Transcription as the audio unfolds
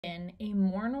in a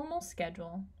more normal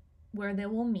schedule where they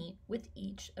will meet with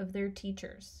each of their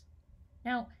teachers.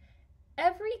 Now,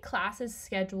 every class's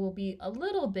schedule will be a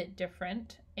little bit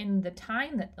different in the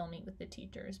time that they'll meet with the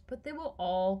teachers, but they will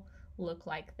all look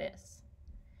like this.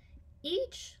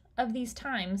 Each of these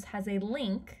times has a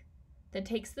link that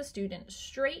takes the student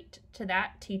straight to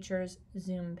that teacher's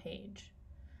Zoom page.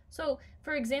 So,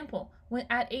 for example,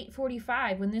 at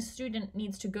 8:45, when this student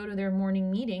needs to go to their morning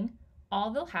meeting,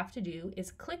 all they'll have to do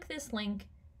is click this link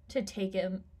to take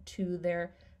them to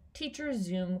their teacher's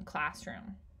Zoom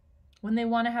classroom. When they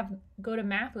want to go to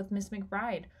math with Miss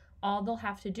McBride, all they'll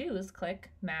have to do is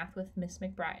click math with Miss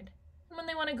McBride. And when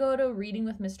they want to go to reading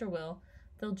with Mr. Will,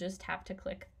 they'll just have to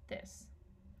click this.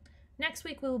 Next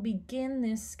week, we will begin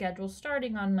this schedule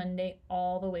starting on Monday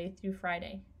all the way through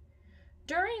Friday.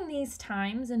 During these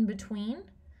times in between,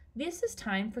 this is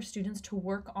time for students to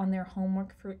work on their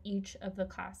homework for each of the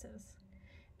classes.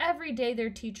 Every day, their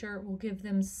teacher will give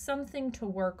them something to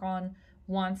work on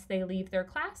once they leave their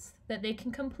class that they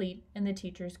can complete in the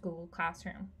teacher's Google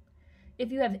Classroom.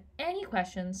 If you have any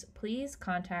questions, please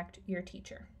contact your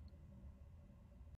teacher.